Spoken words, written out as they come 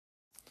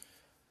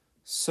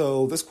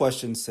So this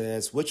question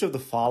says, which of the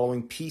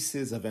following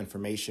pieces of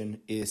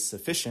information is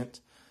sufficient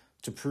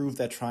to prove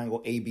that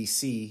triangle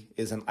ABC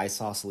is an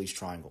isosceles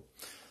triangle?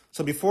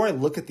 So before I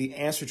look at the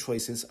answer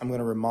choices, I'm going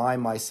to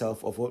remind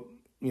myself of what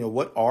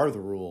are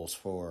the rules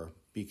for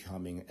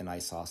becoming an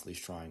isosceles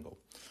triangle.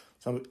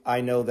 So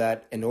I know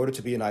that in order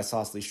to be an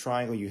isosceles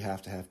triangle, you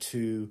have to have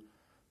two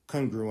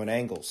congruent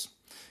angles.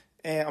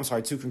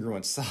 Two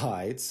congruent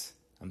sides.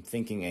 I'm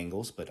thinking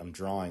angles, but I'm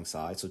drawing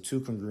sides. So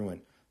two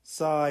congruent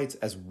sides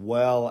as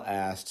well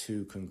as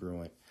two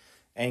congruent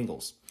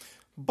angles.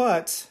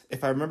 But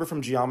if I remember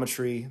from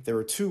geometry, there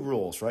are two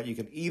rules, right? You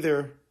can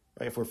either,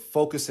 right, if we're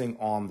focusing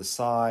on the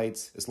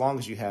sides, as long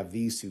as you have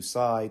these two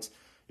sides,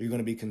 you're going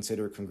to be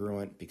considered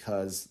congruent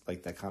because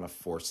like that kind of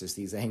forces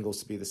these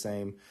angles to be the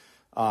same.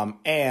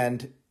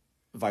 And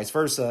vice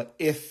versa,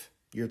 if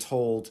you're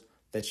told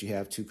that you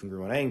have two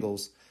congruent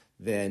angles,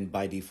 then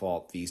by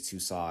default, these two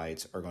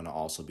sides are going to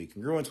also be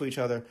congruent to each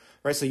other,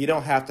 right? So you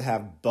don't have to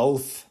have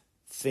both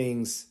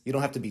things. You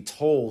don't have to be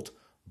told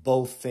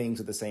both things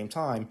at the same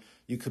time.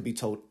 You could be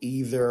told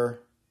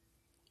either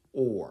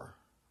or,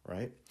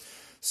 right?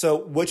 So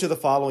which of the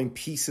following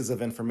pieces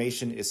of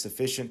information is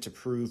sufficient to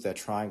prove that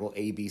triangle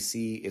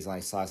ABC is an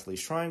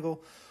isosceles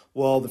triangle?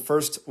 Well, the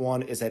first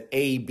one is that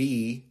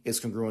AB is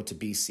congruent to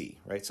BC,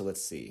 right? So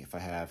let's see. If I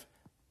have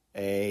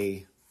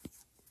A,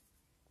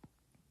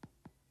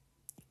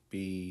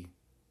 B,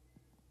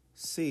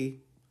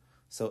 C,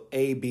 so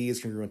AB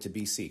is congruent to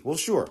BC. Well,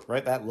 sure,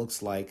 right? That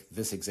looks like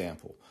this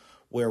example,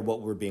 where what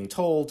we're being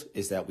told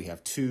is that we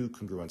have two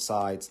congruent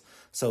sides.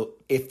 So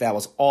if that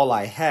was all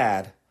I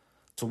had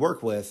to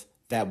work with,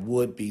 that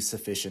would be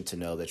sufficient to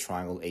know that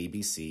triangle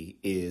ABC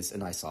is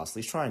an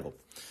isosceles triangle.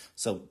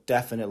 So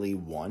definitely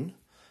one.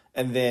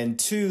 And then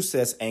two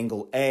says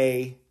angle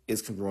A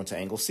is congruent to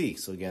angle C.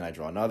 So again, I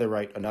draw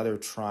another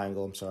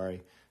triangle,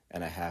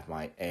 and I have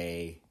my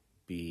A,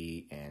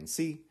 B, and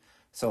C.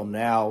 So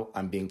now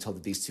I'm being told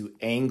that these two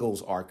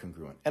angles are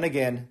congruent. And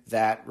again,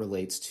 that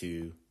relates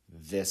to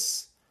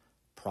this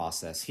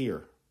process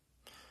here,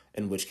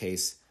 in which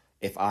case,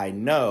 if I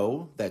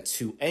know that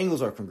two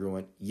angles are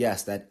congruent,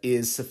 yes, that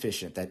is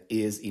sufficient. That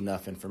is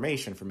enough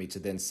information for me to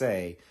then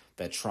say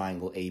that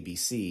triangle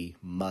ABC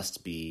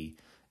must be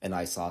an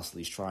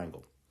isosceles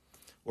triangle,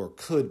 or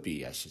could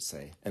be, I should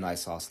say, an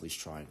isosceles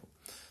triangle.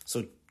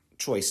 So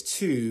choice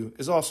 2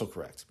 is also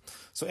correct.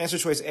 So answer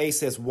choice A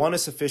says 1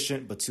 is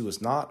sufficient, but 2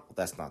 is not. Well,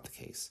 that's not the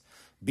case.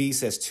 B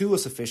says 2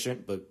 is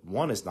sufficient, but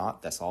 1 is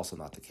not. That's also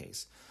not the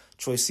case.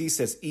 Choice C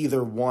says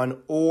either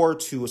 1 or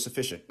 2 is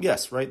sufficient.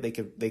 Yes, right? They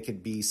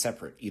could be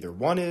separate. Either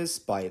 1 is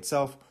by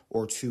itself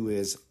or 2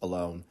 is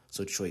alone.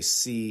 So choice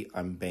C,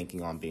 I'm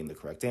banking on being the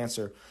correct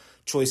answer.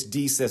 Choice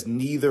D says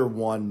neither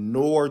 1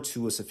 nor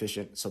 2 is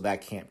sufficient, so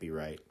that can't be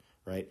right?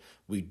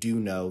 We do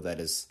know that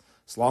as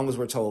long as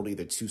we're told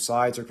either two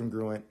sides are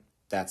congruent,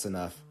 that's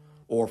enough.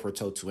 Or if we're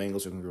told two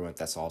angles are congruent,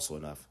 that's also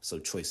enough. So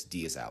choice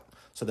D is out.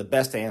 So the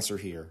best answer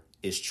here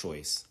is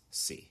choice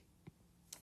C.